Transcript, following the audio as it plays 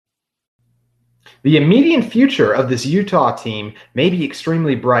The immediate future of this Utah team may be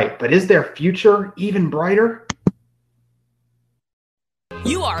extremely bright, but is their future even brighter?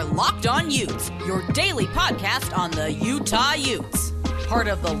 You are Locked On Utes, your daily podcast on the Utah Utes. Part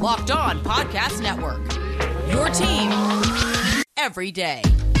of the Locked On Podcast Network. Your team every day.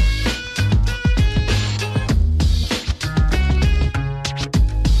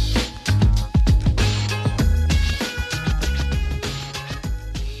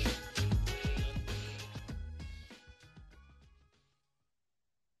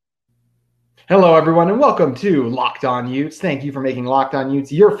 Hello, everyone, and welcome to Locked On Utes. Thank you for making Locked On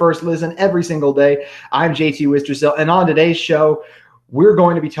Utes your first listen every single day. I'm JT Wistersill, and on today's show, we're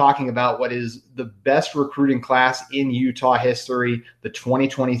going to be talking about what is the best recruiting class in Utah history, the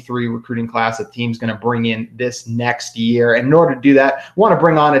 2023 recruiting class that the team's going to bring in this next year. And in order to do that, I want to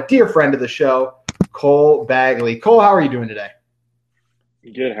bring on a dear friend of the show, Cole Bagley. Cole, how are you doing today?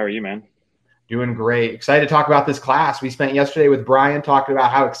 Good. How are you, man? Doing great. Excited to talk about this class. We spent yesterday with Brian talking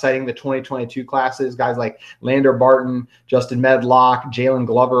about how exciting the 2022 class is. Guys like Lander Barton, Justin Medlock, Jalen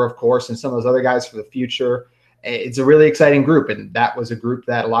Glover, of course, and some of those other guys for the future. It's a really exciting group, and that was a group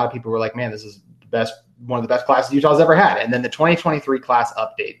that a lot of people were like, man, this is one of the best classes Utah's ever had. And then the 2023 class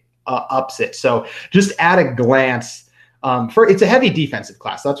ups it. So just at a glance, it's a heavy defensive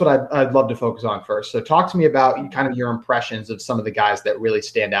class. That's what I'd love to focus on first. So talk to me about kind of your impressions of some of the guys that really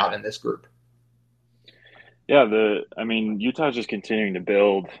stand out in this group. Yeah, Utah's just continuing to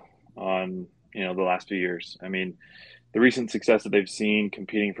build on, the last few years. I mean, the recent success that they've seen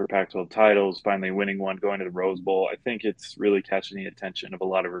competing for Pac-12 titles, finally winning one, going to the Rose Bowl, I think it's really catching the attention of a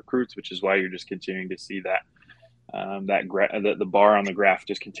lot of recruits, which is why you're just continuing to see that the bar on the graph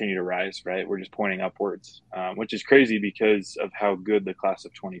just continue to rise, right? We're just pointing upwards, which is crazy because of how good the class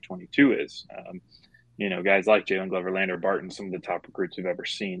of 2022 is. Guys like Jalen Glover, Lander Barton, some of the top recruits we've ever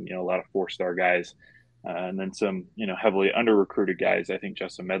seen, a lot of four-star guys. And then some, heavily under-recruited guys. I think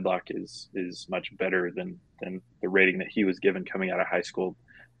Justin Medlock is much better than the rating that he was given coming out of high school.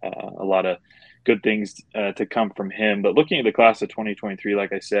 A lot of good things to come from him. But looking at the class of 2023,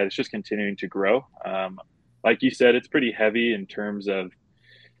 like I said, it's just continuing to grow. Like you said, it's pretty heavy in terms of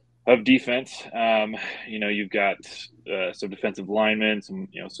defense. You've got some defensive linemen,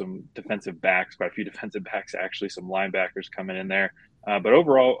 some defensive backs, quite a few defensive backs, actually, some linebackers coming in there. But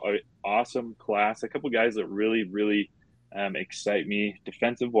overall, an awesome class. A couple guys that really, really excite me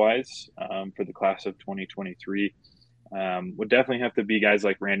defensive-wise for the class of 2023 would definitely have to be guys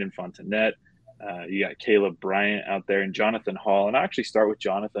like Randon Fontenette. You got Caleb Bryant out there and Jonathan Hall. And I'll actually start with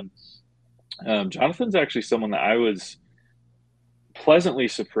Jonathan. Jonathan's actually someone that I was pleasantly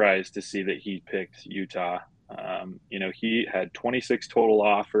surprised to see that he picked Utah. He had 26 total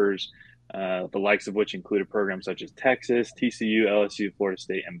offers, the likes of which included programs such as Texas, TCU, LSU, Florida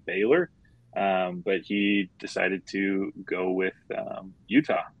State, and Baylor. But he decided to go with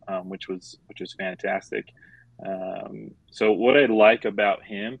Utah, which was fantastic. So what I like about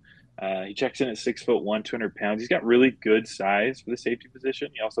him, he checks in at 6'1", 200 pounds. He's got really good size for the safety position.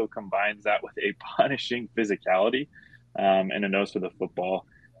 He also combines that with a punishing physicality and a nose for the football,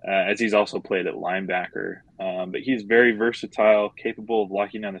 as he's also played at linebacker. But he's very versatile, capable of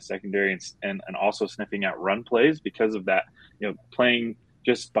locking down the secondary and also sniffing out run plays because of that, playing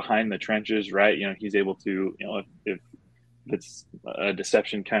just behind the trenches, right? He's able to, if it's a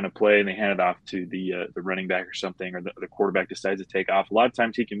deception kind of play and they hand it off to the running back or something, or the quarterback decides to take off, a lot of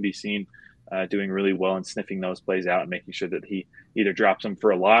times he can be seen doing really well and sniffing those plays out and making sure that he either drops them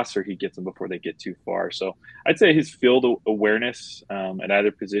for a loss or he gets them before they get too far. So I'd say his field awareness at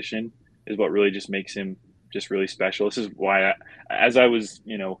either position is what really just makes him just really special. This is why as I was,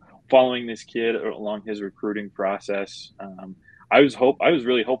 following this kid along his recruiting process, I was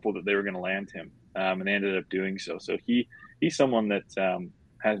really hopeful that they were going to land him, and they ended up doing so. So he's someone that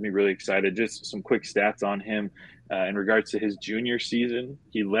has me really excited. Just some quick stats on him. In regards to his junior season,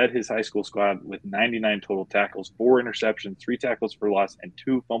 he led his high school squad with 99 total tackles, 4 interceptions, 3 tackles for loss, and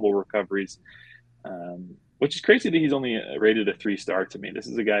 2 fumble recoveries, which is crazy that he's only rated a 3-star to me. This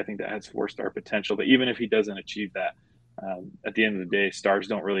is a guy I think that has 4-star potential, but even if he doesn't achieve that, at the end of the day, stars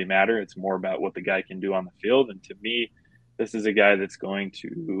don't really matter. It's more about what the guy can do on the field. And to me, this is a guy that's going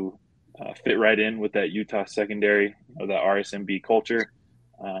to fit right in with that Utah secondary, that RSMB culture.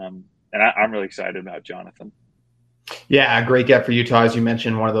 And I'm really excited about Jonathan. Yeah, a great get for Utah. As you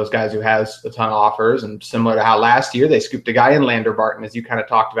mentioned, one of those guys who has a ton of offers, and similar to how last year they scooped a guy in Lander Barton, as you kind of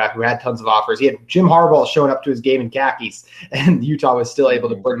talked about, who had tons of offers. He had Jim Harbaugh showing up to his game in khakis, and Utah was still able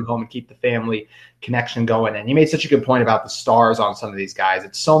to bring him home and keep the family connection going. And you made such a good point about the stars on some of these guys.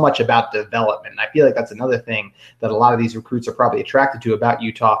 It's so much about development. And I feel like that's another thing that a lot of these recruits are probably attracted to about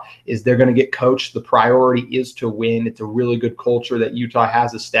Utah is they're going to get coached. The priority is to win. It's a really good culture that Utah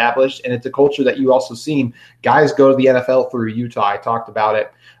has established. And it's a culture that you also seen guys go to the NFL through Utah. I talked about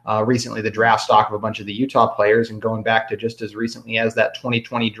it recently, the draft stock of a bunch of the Utah players, and going back to just as recently as that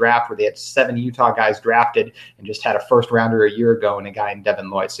 2020 draft where they had 7 Utah guys drafted and just had a first rounder a year ago and a guy in Devin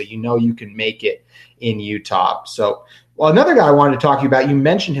Lloyd. So you can make it in Utah. So, well, another guy I wanted to talk to you about, you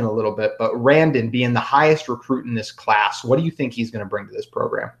Mentioned him a little bit, but Randon being the highest recruit in this class, what do you think he's going to bring to this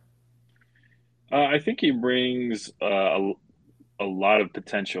program? I think he brings a lot of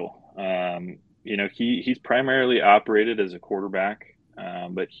potential. He's primarily operated as a quarterback,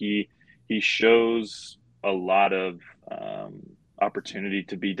 but he shows a lot of opportunity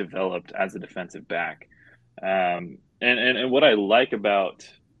to be developed as a defensive back. And what I like about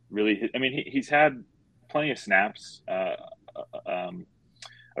he's had plenty of snaps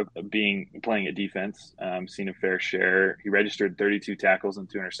playing at defense, seen a fair share. He registered 32 tackles and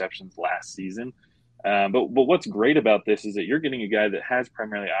 2 interceptions last season. But what's great about this is that you're getting a guy that has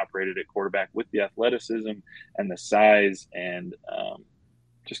primarily operated at quarterback with the athleticism and the size and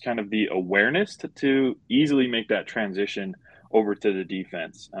just kind of the awareness to easily make that transition over to the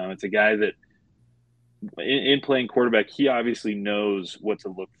defense. It's a guy that in playing quarterback, he obviously knows what to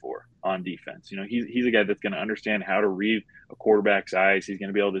look for on defense. He's a guy that's going to understand how to read a quarterback's eyes. He's going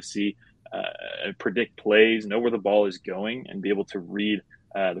to be able to see, predict plays, know where the ball is going, and be able to read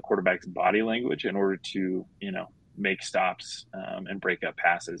the quarterback's body language in order to, make stops and break up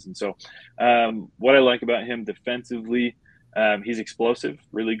passes. And so what I like about him defensively, he's explosive,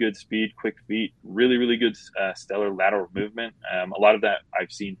 really good speed, quick feet, really, really good stellar lateral movement. A lot of that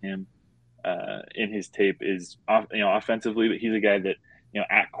I've seen him in his tape is, offensively, but he's a guy that,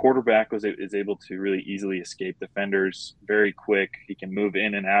 at quarterback is able to really easily escape defenders, very quick. He can move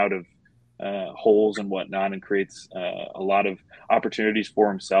in and out of holes and whatnot and creates a lot of opportunities for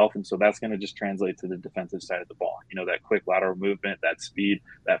himself. And so that's going to just translate to the defensive side of the ball. That quick lateral movement, that speed,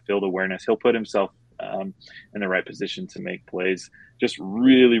 that field awareness. He'll put himself in the right position to make plays. Just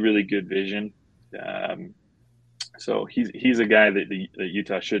really, really good vision. So he's a guy that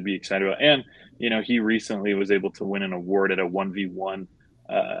Utah should be excited about. And, he recently was able to win an award at a 1v1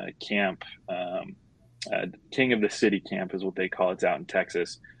 camp. King of the City camp is what they call it. It's out in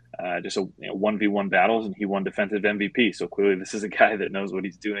Texas. Just a 1v1 battles, and he won defensive MVP. So clearly this is a guy that knows what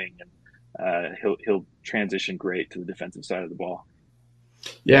he's doing, and he'll transition great to the defensive side of the ball.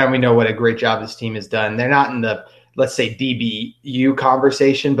 Yeah, and we know what a great job this team has done. They're not in the, let's say, DBU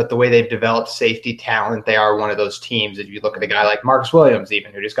conversation, but the way they've developed safety talent, they are one of those teams. If you look at a guy like Marcus Williams,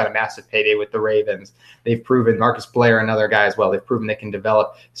 even, who just got a massive payday with the Ravens, they've proven, Marcus Blair, another guy as well, they've proven they can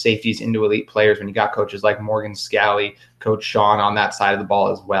develop safeties into elite players. When you got coaches like Morgan Scalley, Coach Sean on that side of the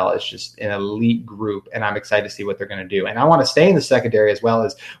ball as well, it's just an elite group, and I'm excited to see what they're going to do. And I want to stay in the secondary as well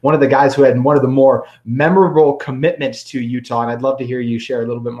as one of the guys who had one of the more memorable commitments to Utah, and I'd love to hear you share a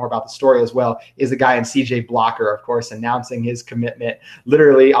little bit more about the story as well, is the guy in CJ Blocker, of course, announcing his commitment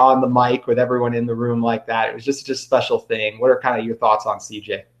literally on the mic with everyone in the room like that. It was just a special thing. What are kind of your thoughts on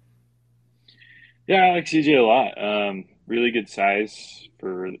CJ? Yeah, I like CJ a lot. Really good size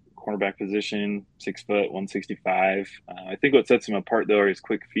for cornerback position, 6 foot, 165. I think what sets him apart, though, are his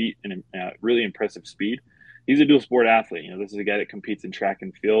quick feet and really impressive speed. He's a dual sport athlete. This is a guy that competes in track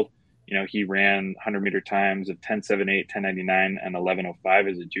and field. He ran 100-meter times of 10.78, 10.99, and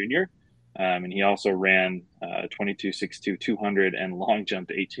 11.05 as a junior. And he also ran 22.62, 200, and long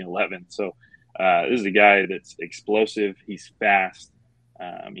jumped 18.11. So this is a guy that's explosive. He's fast.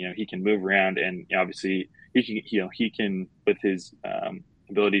 He can move around, and obviously he can with his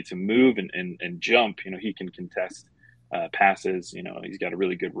ability to move and jump, he can contest passes. He's got a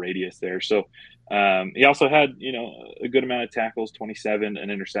really good radius there. So he also had, a good amount of tackles, 27, an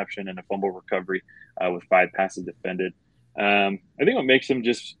interception, and a fumble recovery with 5 passes defended. I think what makes him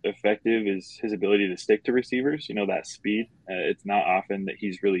just effective is his ability to stick to receivers, that speed. It's not often that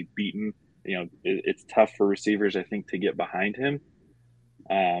he's really beaten. It's tough for receivers, I think, to get behind him.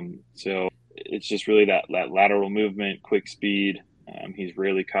 So it's just really that lateral movement, quick speed. He's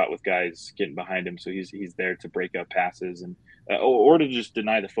rarely caught with guys getting behind him, so he's there to break up passes and or to just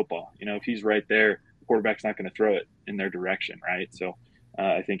deny the football. If he's right there, the quarterback's not going to throw it in their direction, right? So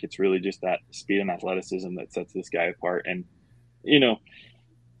I think it's really just that speed and athleticism that sets this guy apart. And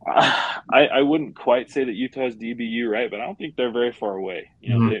I wouldn't quite say that Utah's DBU, right, but I don't think they're very far away.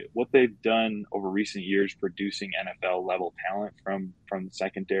 What they've done over recent years, producing NFL level talent from the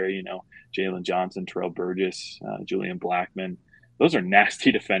secondary. Jalen Johnson, Terrell Burgess, Julian Blackman. those are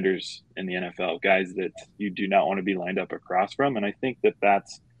nasty defenders in the NFL, guys that you do not want to be lined up across from. And I think that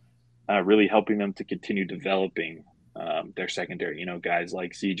that's really helping them to continue developing their secondary, guys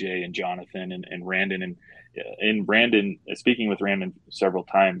like CJ and Jonathan and Randon. And Brandon, speaking with Randon several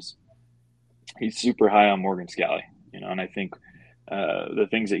times, he's super high on Morgan Scalley, and I think the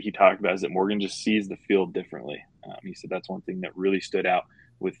things that he talked about is that Morgan just sees the field differently. He said that's one thing that really stood out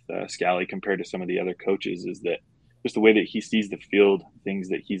with Scalley compared to some of the other coaches is that just the way that he sees the field, things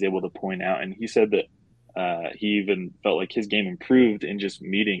that he's able to point out. And he said that he even felt like his game improved in just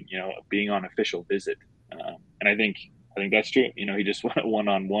meeting, being on official visit. And I think that's true. He just won a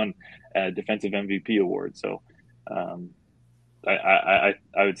one-on-one defensive MVP award. So I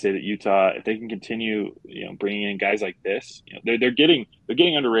would say that Utah, if they can continue, bringing in guys like this, they're getting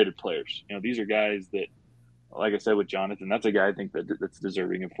underrated players. These are guys that, like I said with Jonathan, that's a guy I think that's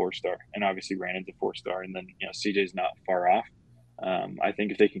deserving of 4-star, and obviously Brandon's a 4-star, and then CJ's not far off. I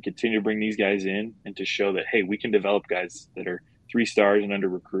think if they can continue to bring these guys in and to show that, hey, we can develop guys that are 3 stars and under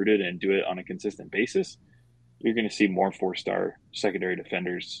recruited and do it on a consistent basis, you're going to see more 4-star secondary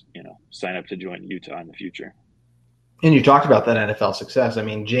defenders, sign up to join Utah in the future. And you talked about that NFL success. I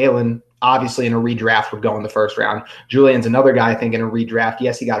mean, Jalen, obviously in a redraft, would go in the first round. Julian's another guy, I think, in a redraft.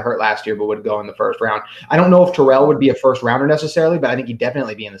 Yes, he got hurt last year, but would go in the first round. I don't know if Terrell would be a first rounder necessarily, but I think he'd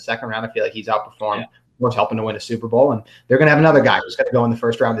definitely be in the second round. I feel like he's outperformed, was helping to win a Super Bowl. And they're going to have another guy who's going to go in the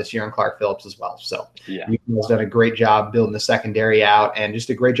first round this year, and Clark Phillips as well. So Utah's done a great job building the secondary out and just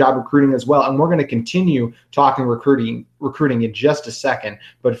a great job recruiting as well. And we're going to continue talking recruiting in just a second.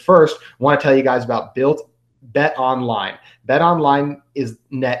 But first, I want to tell you guys about Bet Online. Bet Online is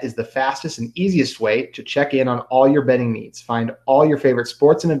the fastest and easiest way to check in on all your betting needs. Find all your favorite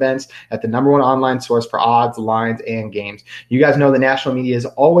sports and events at the #1 online source for odds, lines, and games. You guys know the national media is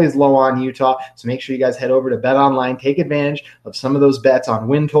always low on Utah, so make sure you guys head over to Bet Online. Take advantage of some of those bets on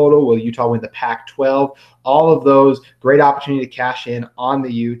win total. Will Utah win the Pac-12? All of those, great opportunity to cash in on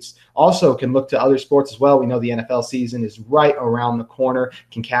the Utes. Also can look to other sports as well. We know the NFL season is right around the corner.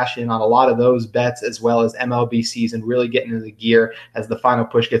 Can cash in on a lot of those bets, as well as MLB season really getting into the gear as the final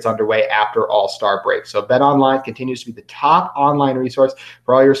push gets underway after All-Star break. So BetOnline continues to be the top online resource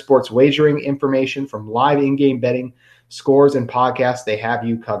for all your sports wagering information, from live in-game betting, scores, and podcasts. They have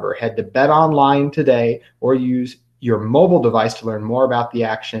you covered. Head to BetOnline today or use your mobile device to learn more about the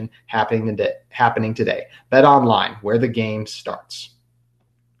action happening today. BetOnline, where the game starts.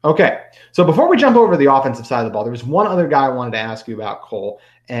 Okay, so before we jump over to the offensive side of the ball, there was one other guy I wanted to ask you about, Cole,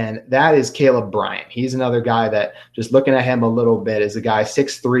 and that is Caleb Bryant. He's another guy that, just looking at him a little bit, is a guy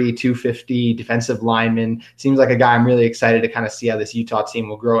 6'3", 250, defensive lineman. Seems like a guy I'm really excited to kind of see how this Utah team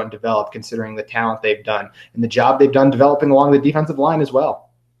will grow and develop, considering the talent they've done and the job they've done developing along the defensive line as well.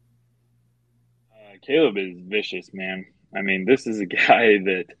 Caleb is vicious, man. I mean, this is a guy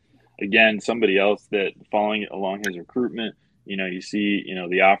that, again, somebody else that following along his recruitment, you see,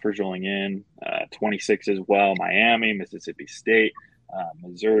 the offers rolling in, 26 as well, Miami, Mississippi State,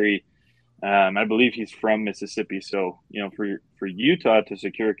 Missouri. I believe he's from Mississippi. So, for Utah to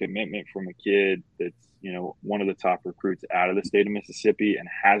secure a commitment from a kid that's, one of the top recruits out of the state of Mississippi and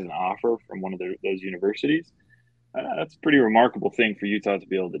has an offer from one of those universities, that's a pretty remarkable thing for Utah to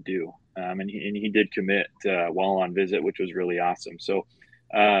be able to do. And he did commit while on visit, which was really awesome. So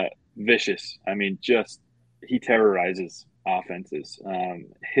vicious. I mean, he terrorizes offenses.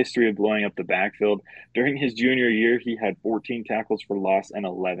 History of blowing up the backfield. During his junior year, he had 14 tackles for loss and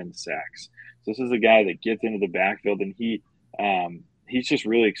 11 sacks. So this is a guy that gets into the backfield, and he's just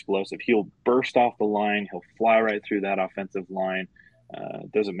really explosive. He'll burst off the line. He'll fly right through that offensive line.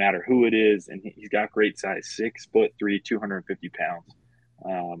 Doesn't matter who it is, and he's got great size, 6'3", 250 pounds.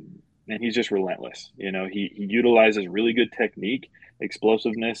 And he's just relentless. He utilizes really good technique,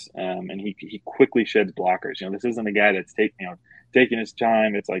 explosiveness, and he quickly sheds blockers. This isn't a guy that's taking his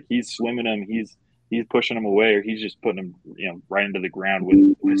time. It's like he's swimming them, he's pushing them away, or he's just putting them, right into the ground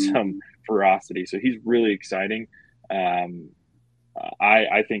with some ferocity. So he's really exciting.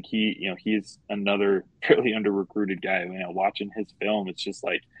 I think he's another fairly under-recruited guy. Watching his film, it's just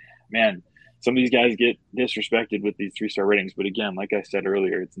like, man, some of these guys get disrespected with these 3-star ratings. But again, like I said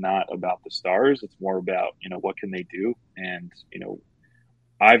earlier, it's not about the stars. It's more about, what can they do? And,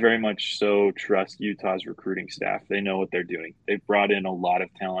 I very much so trust Utah's recruiting staff. They know what they're doing. They've brought in a lot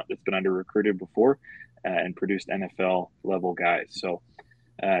of talent that's been under-recruited before and produced NFL-level guys. So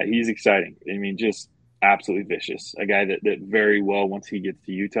he's exciting. I mean, just absolutely vicious. A guy that very well, once he gets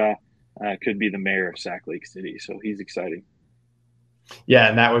to Utah, could be the mayor of Sac Lake City. So he's exciting. Yeah,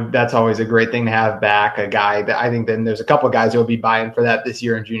 and that's always a great thing to have back, a guy that I think then there's a couple of guys who will be buying for that this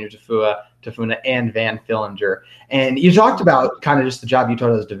year in Junior Tafuna and Van Fillinger. And you talked about kind of just the job Utah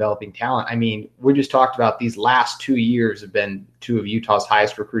does developing talent. I mean, we just talked about these last 2 years have been two of Utah's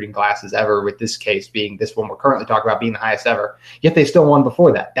highest recruiting classes ever, with this case being this one we're currently talking about being the highest ever. Yet they still won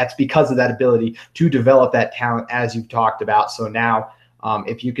before that. That's because of that ability to develop that talent, as you've talked about. So now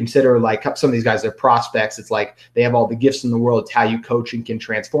if you consider like some of these guys, they're prospects, it's like they have all the gifts in the world. It's how you coach and can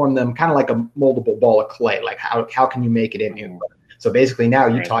transform them, kind of like a moldable ball of clay. Like how can you make it in here? So basically now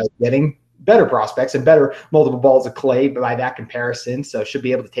Utah is getting better prospects and better multiple balls of clay by that comparison. So should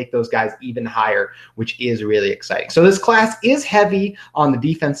be able to take those guys even higher, which is really exciting. So this class is heavy on the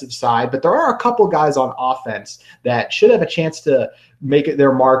defensive side, but there are a couple guys on offense that should have a chance to make it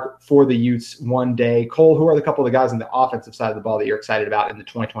their mark for the Utes one day. Cole, who are the couple of the guys on the offensive side of the ball that you're excited about in the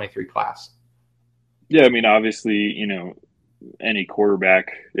 2023 class? Yeah, I mean, obviously, any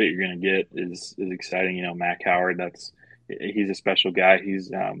quarterback that you're going to get is exciting. Matt Howard, he's a special guy.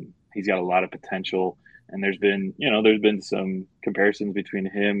 He's got a lot of potential, and there's been some comparisons between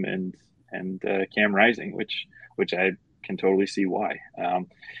him and Cam Rising, which I can totally see why.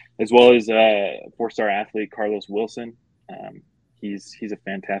 As well as 4-star athlete Carlos Wilson. He's a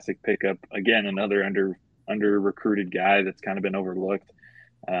fantastic pickup. Again, another under recruited guy that's kind of been overlooked.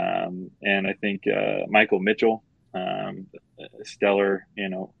 And I think Michael Mitchell, stellar,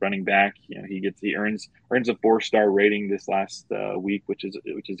 running back. He earns a 4-star rating this last week, which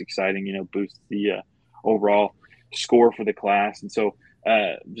is exciting. Boosts the overall score for the class. And so,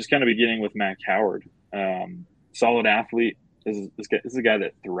 just kind of beginning with Mac Howard, solid athlete. This is a guy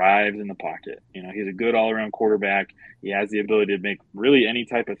that thrives in the pocket. He's a good all-around quarterback. He has the ability to make really any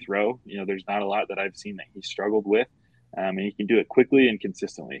type of throw. There's not a lot that I've seen that he struggled with, and he can do it quickly and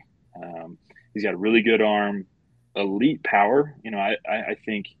consistently. He's got a really good arm, elite power. I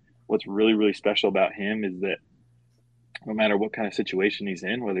think what's really, really special about him is that no matter what kind of situation he's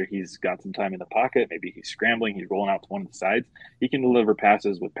in, whether he's got some time in the pocket, maybe he's scrambling, he's rolling out to one of the sides, he can deliver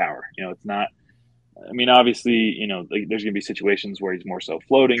passes with power. It's not, obviously, there's going to be situations where he's more so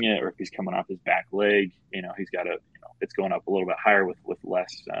floating it, or if he's coming off his back leg, he's got to, it's going up a little bit higher with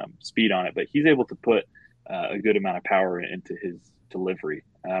less speed on it, but he's able to put a good amount of power into his delivery.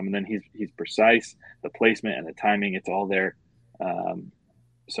 And then he's precise, the placement and the timing, it's all there.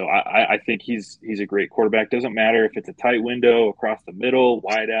 So I think he's a great quarterback. Doesn't matter if it's a tight window, across the middle,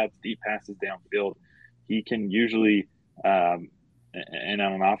 wide outs, deep passes downfield. He can usually, and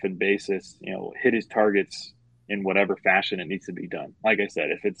on an often basis, hit his targets in whatever fashion it needs to be done. Like I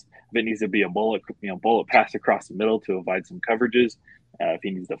said, if it needs to be a bullet pass across the middle to avoid some coverages, if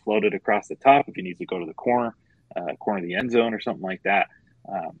he needs to float it across the top, if he needs to go to the corner of the end zone or something like that,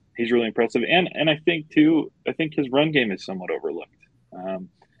 he's really impressive. And I think his run game is somewhat overlooked.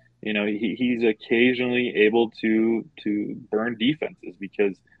 He's occasionally able to burn defenses,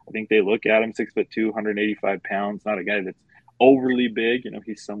 because I think they look at him 6'2", 185 pounds, not a guy that's overly big.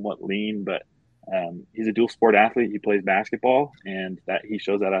 He's somewhat lean, but he's a dual sport athlete. He plays basketball, and that he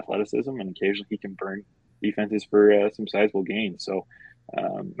shows that athleticism, and occasionally he can burn defenses for some sizable gains. So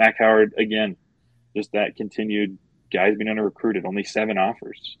Mac Howard, again, just that continued guys being under recruited, only 7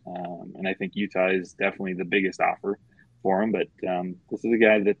 offers. And I think Utah is definitely the biggest offer for him, but this is a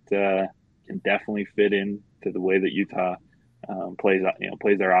guy that can definitely fit in to the way that Utah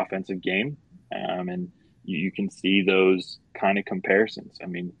plays their offensive game. And you can see those kind of comparisons,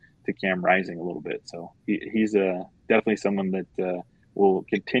 to Cam Rising a little bit. So he's definitely someone that will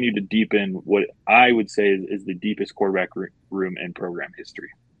continue to deepen what I would say is the deepest quarterback room in program history.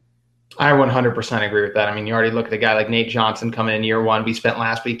 I 100% agree with that. You already look at a guy like Nate Johnson coming in year one. We spent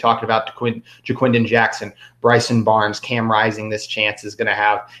last week talking about Jaquindon Jackson, Bryson Barnes, Cam Rising. This chance is going to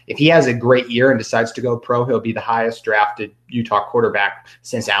have, if he has a great year and decides to go pro, he'll be the highest drafted Utah quarterback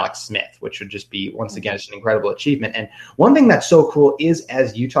since Alex Smith, which would just be, once again, just an incredible achievement. And one thing that's so cool is,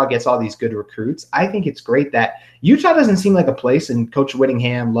 as Utah gets all these good recruits, I think it's great that Utah doesn't seem like a place, and Coach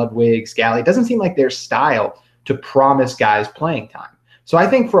Whittingham, Ludwig, Scally, it doesn't seem like their style to promise guys playing time. So I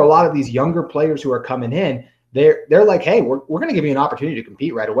think for a lot of these younger players who are coming in, they're like, hey, we're going to give you an opportunity to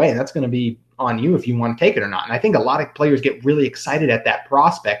compete right away, and that's going to be on you if you want to take it or not. And I think a lot of players get really excited at that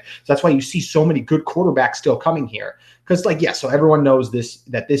prospect. So that's why you see so many good quarterbacks still coming here. Because, so everyone knows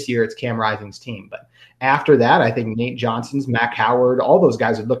that this year it's Cam Rising's team. But after that, I think Nate Johnson's, Mac Howard, all those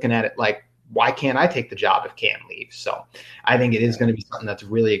guys are looking at it like, why can't I take the job if Cam leaves? So I think it is going to be something that's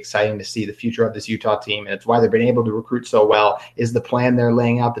really exciting to see the future of this Utah team. And it's why they've been able to recruit so well, is the plan they're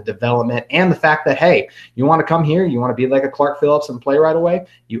laying out, the development, and the fact that, hey, you want to come here, you want to be like a Clark Phillips and play right away,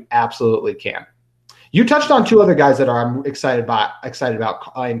 you absolutely can. You touched on two other guys that I'm excited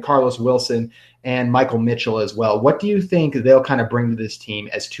about, and Carlos Wilson and Michael Mitchell as well. What do you think they'll kind of bring to this team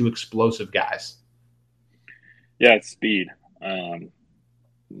as two explosive guys? Yeah, it's speed.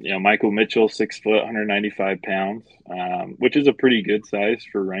 Michael Mitchell, 6 foot, 195 pounds, which is a pretty good size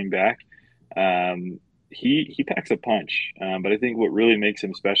for running back. He packs a punch, but I think what really makes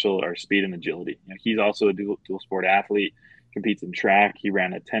him special are speed and agility. He's also a dual sport athlete, competes in track. He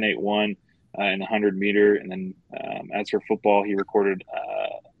ran a 10.81 in the 100-meter, and then as for football, he recorded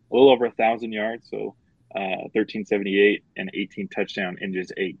a little over 1,000 yards, so 1,378 and 18 touchdown in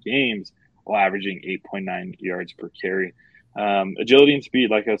just 8 games, while averaging 8.9 yards per carry. Agility and speed,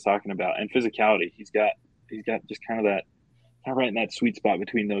 like I was talking about, and physicality. He's got just kind of right in that sweet spot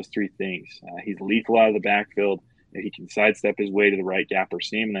between those three things. He's lethal out of the backfield. He can sidestep his way to the right gap or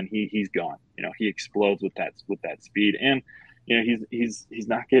seam, and then he's gone. He explodes with that speed, and he's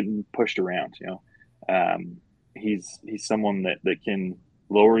not getting pushed around. He's someone that can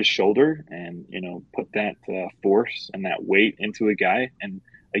lower his shoulder and put that force and that weight into a guy. And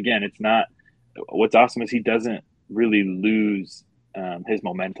again, it's not. What's awesome is he doesn't really lose his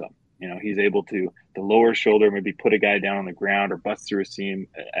momentum. He's able to lower shoulder, maybe put a guy down on the ground or bust through a seam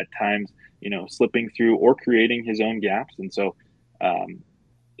at times, slipping through or creating his own gaps. And so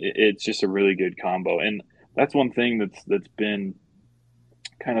it's just a really good combo. And that's one thing that's been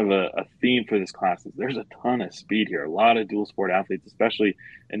kind of a theme for this class is there's a ton of speed here. A lot of dual sport athletes, especially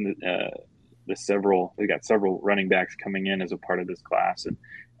in they got several running backs coming in as a part of this class. And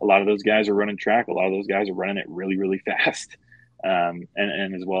a lot of those guys are running track. A lot of those guys are running it really, really fast.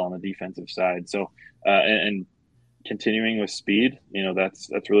 And as well on the defensive side. So, and continuing with speed, that's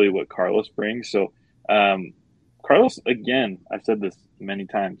really what Carlos brings. So, Carlos, again, I've said this many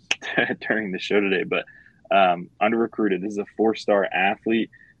times during the show today, but under-recruited. This is a 4-star athlete.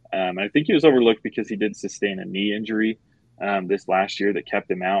 I think he was overlooked because he did sustain a knee injury this last year that kept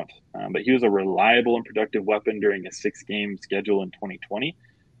him out. But he was a reliable and productive weapon during a 6-game schedule in 2020.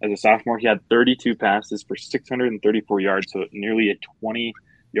 As a sophomore, he had 32 passes for 634 yards, so nearly a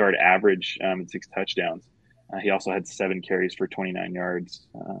 20-yard average and 6 touchdowns. He also had 7 carries for 29 yards,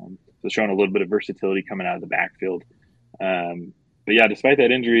 so showing a little bit of versatility coming out of the backfield. But yeah, despite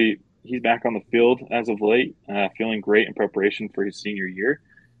that injury, he's back on the field as of late, feeling great in preparation for his senior year.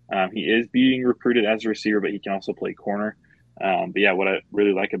 He is being recruited as a receiver, but he can also play corner. But yeah, what I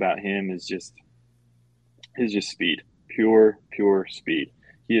really like about him is just speed, pure speed.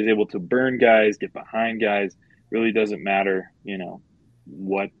 He is able to burn guys, get behind guys. Really doesn't matter,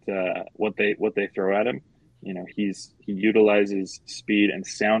 what they throw at him. He utilizes speed and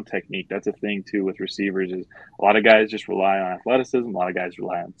sound technique. That's a thing too with receivers. Is a lot of guys just rely on athleticism. A lot of guys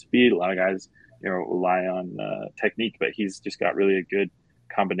rely on speed. A lot of guys, rely on technique. But he's just got really a good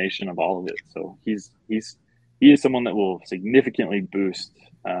combination of all of it. So he is someone that will significantly boost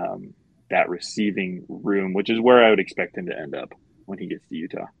that receiving room, which is where I would expect him to end up when he gets to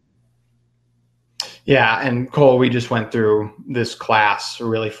Utah. Yeah, and Cole, we just went through this class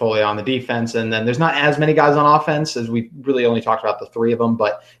really fully on the defense, and then there's not as many guys on offense as we really only talked about the 3 of them,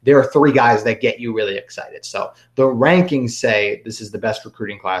 but there are 3 guys that get you really excited. So the rankings say this is the best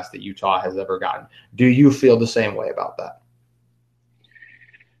recruiting class that Utah has ever gotten. Do you feel the same way about that?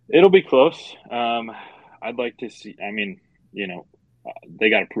 It'll be close. I'd like to see, they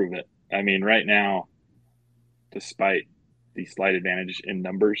got to prove it. Right now, despite the slight advantage in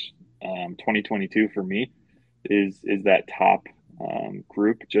numbers, 2022 for me is that top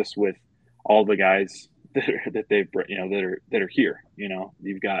group, just with all the guys that are here.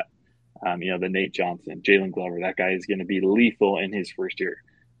 You've got the Nate Johnson, Jalen Glover. That guy is going to be lethal in his first year.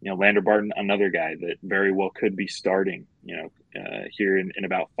 Lander Barton, another guy that very well could be starting here in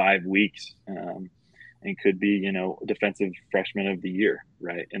about 5 weeks, and could be defensive freshman of the year,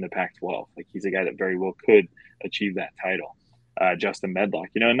 right, in the Pac-12. Like, he's a guy that very well could achieve that title. Justin Medlock,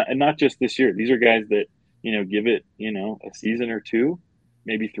 and not just this year. These are guys that, give it, a season or 2,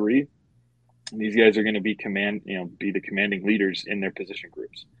 maybe 3. And these guys are going to be the commanding leaders in their position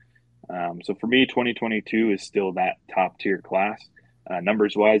groups. So for me, 2022 is still that top tier class.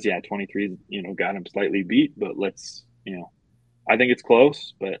 Numbers wise, 23, got him slightly beat, but let's, I think it's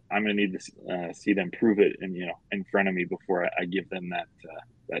close, but I'm going to need to see them prove it in front of me before I give them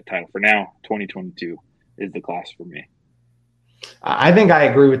that title. For now, 2022 is the class for me. I think I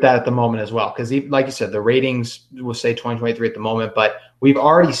agree with that at the moment as well, because like you said, the ratings will say 2023 at the moment, but we've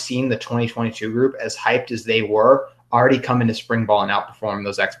already seen the 2022 group, as hyped as they were, already come into spring ball and outperform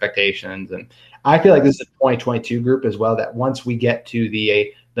those expectations. And I feel like this is a 2022 group as well, that once we get to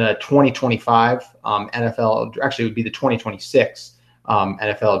the 2025 NFL, actually it would be the 2026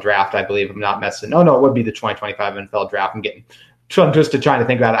 NFL draft, I believe. I'm not messing. Oh, no, it would be the 2025 NFL draft. I'm just trying to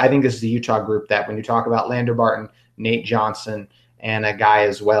think about it. I think this is the Utah group that when you talk about Lander Barton, Nate Johnson, and a guy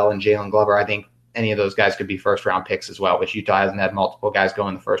as well, and Jalen Glover, I think any of those guys could be first-round picks as well, which Utah hasn't had multiple guys go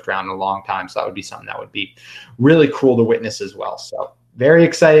in the first round in a long time. So that would be something that would be really cool to witness as well. So very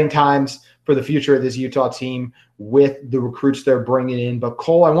exciting times for the future of this Utah team with the recruits they're bringing in. But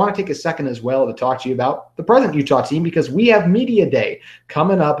Cole, I want to take a second as well to talk to you about the present Utah team, because we have Media Day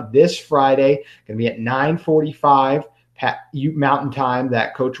coming up this Friday. Going to be at 9:45 Mountain Time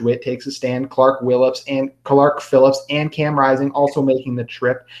that Coach Witt takes a stand. Clark Phillips and Cam Rising also making the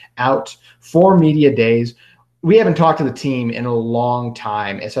trip out for Media Days. We haven't talked to the team in a long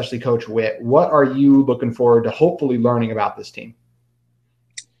time, especially Coach Witt. What are you looking forward to hopefully learning about this team?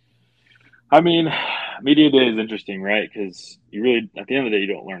 I mean, Media Day is interesting, right? Because you really, at the end of the day,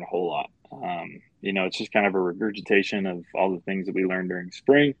 you don't learn a whole lot. It's just kind of a regurgitation of all the things that we learned during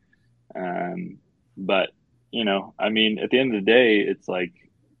spring. But at the end of the day, it's like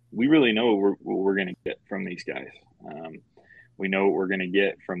we really know what we're going to get from these guys. We know what we're going to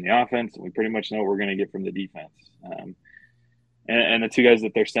get from the offense, and we pretty much know what we're going to get from the defense. And the two guys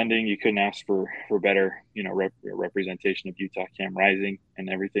that they're sending, you couldn't ask for better, representation of Utah. Cam Rising and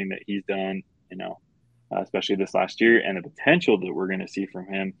everything that he's done, especially this last year, and the potential that we're going to see from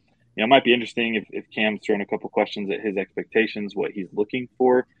him. It might be interesting if Cam's thrown a couple questions at his expectations, what he's looking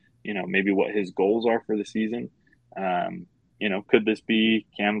for, maybe what his goals are for the season. Could this be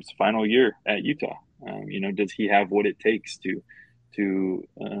Cam's final year at Utah? Does he have what it takes to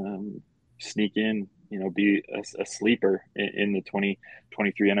sneak in, be a sleeper in the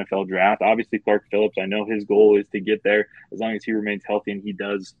 2023 NFL draft? Obviously, Clark Phillips, I know his goal is to get there as long as he remains healthy and he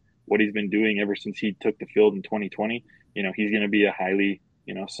does what he's been doing ever since he took the field in 2020. He's going to be a highly,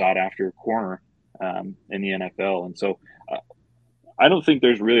 sought after corner in the NFL. And so I don't think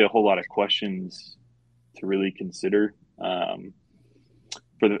there's really a whole lot of questions to really consider.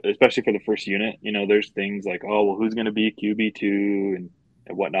 Especially for the first unit, there's things like, oh, well, who's going to be QB2 and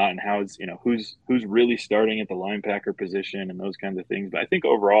whatnot, and how's, who's really starting at the linebacker position and those kinds of things. But I think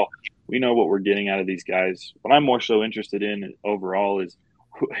overall, we know what we're getting out of these guys. What I'm more so interested in overall is,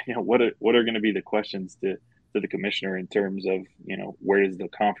 what are going to be the questions to the commissioner in terms of, where does the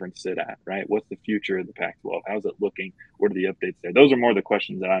conference sit at, right? What's the future of the Pac-12? How's it looking? What are the updates there? Those are more the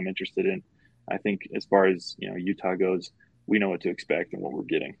questions that I'm interested in. I think as far as, Utah goes, we know what to expect and what we're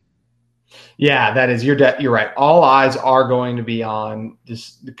getting. Yeah, that is, you're right. All eyes are going to be on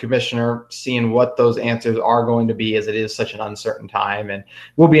the commissioner, seeing what those answers are going to be, as it is such an uncertain time. And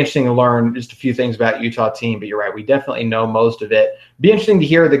will be interesting to learn just a few things about Utah team. But you're right, we definitely know most of it. Be interesting to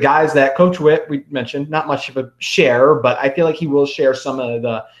hear the guys that Coach Witt, we mentioned, not much of a share, but I feel like he will share some of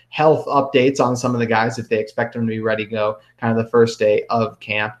the health updates on some of the guys if they expect them to be ready to go kind of the first day of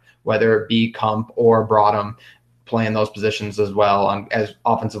camp, whether it be Kump or Broadham, playing those positions as well as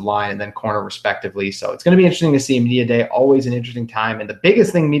offensive line and then corner respectively. So it's going to be interesting to see. Media Day, always an interesting time. And the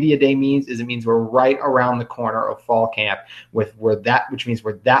biggest thing Media Day means is it means we're right around the corner of fall camp, which means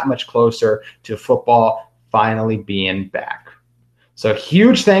we're that much closer to football finally being back. So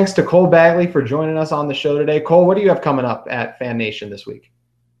huge thanks to Cole Bagley for joining us on the show today. Cole, what do you have coming up at Fan Nation this week?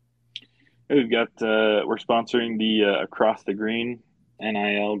 We've got we're sponsoring the Across the Green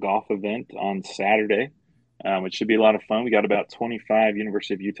NIL golf event on Saturday. Which should be a lot of fun. We got about 25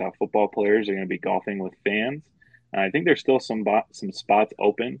 University of Utah football players are going to be golfing with fans. I think there's still some spots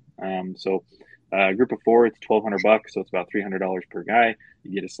open. So a group of four, it's $1,200, so it's about $300 per guy.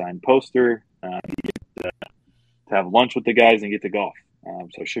 You get a signed poster. You get to have lunch with the guys and get to golf.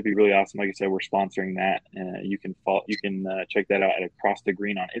 So it should be really awesome. Like I said, we're sponsoring that. You can check that out at Across the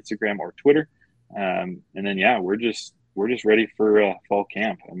Green on Instagram or Twitter. And then we're just ready for fall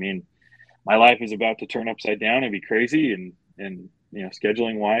camp. I mean, my life is about to turn upside down and be crazy, and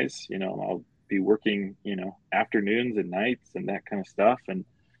scheduling wise, I'll be working, afternoons and nights and that kind of stuff. And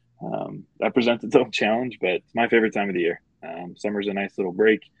that presents its own challenge, but it's my favorite time of the year. Summer's a nice little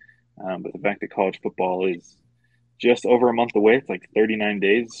break. But the fact that college football is just over a month away, it's like 39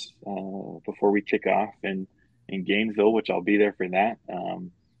 days before we kick off in Gainesville, which I'll be there for that.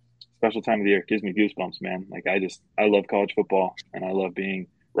 Special time of the year. It gives me goosebumps, man. Like I love college football, and I love being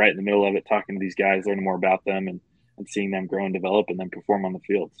right in the middle of it, talking to these guys, learning more about them and seeing them grow and develop and then perform on the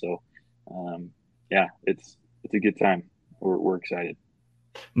field. So, it's a good time. We're excited.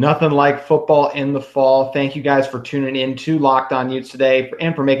 Nothing like football in the fall. Thank you guys for tuning in to Locked On Utes today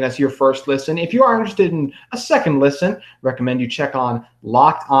and for making us your first listen. If you are interested in a second listen, recommend you check on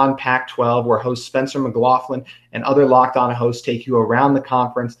Locked On Pac-12, where host Spencer McLaughlin and other Locked On hosts take you around the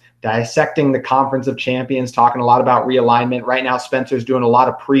conference, dissecting the Conference of Champions, talking a lot about realignment. Right now, Spencer's doing a lot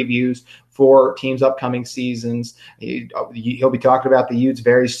of previews for teams' upcoming seasons. He'll be talking about the Utes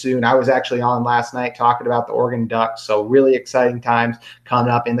very soon. I was actually on last night talking about the Oregon Ducks. So really exciting times coming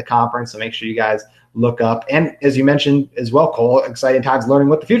up in the conference. So make sure you guys look up. And as you mentioned as well, Cole, exciting times learning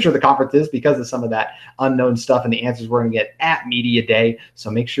what the future of the conference is because of some of that unknown stuff and the answers we're going to get at Media Day. So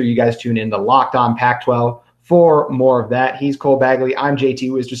make sure you guys tune in to Locked On Pac-12 for more of that. He's Cole Bagley. I'm JT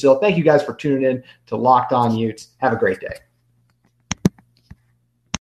Wistersill. Thank you guys for tuning in to Locked On Utes. Have a great day.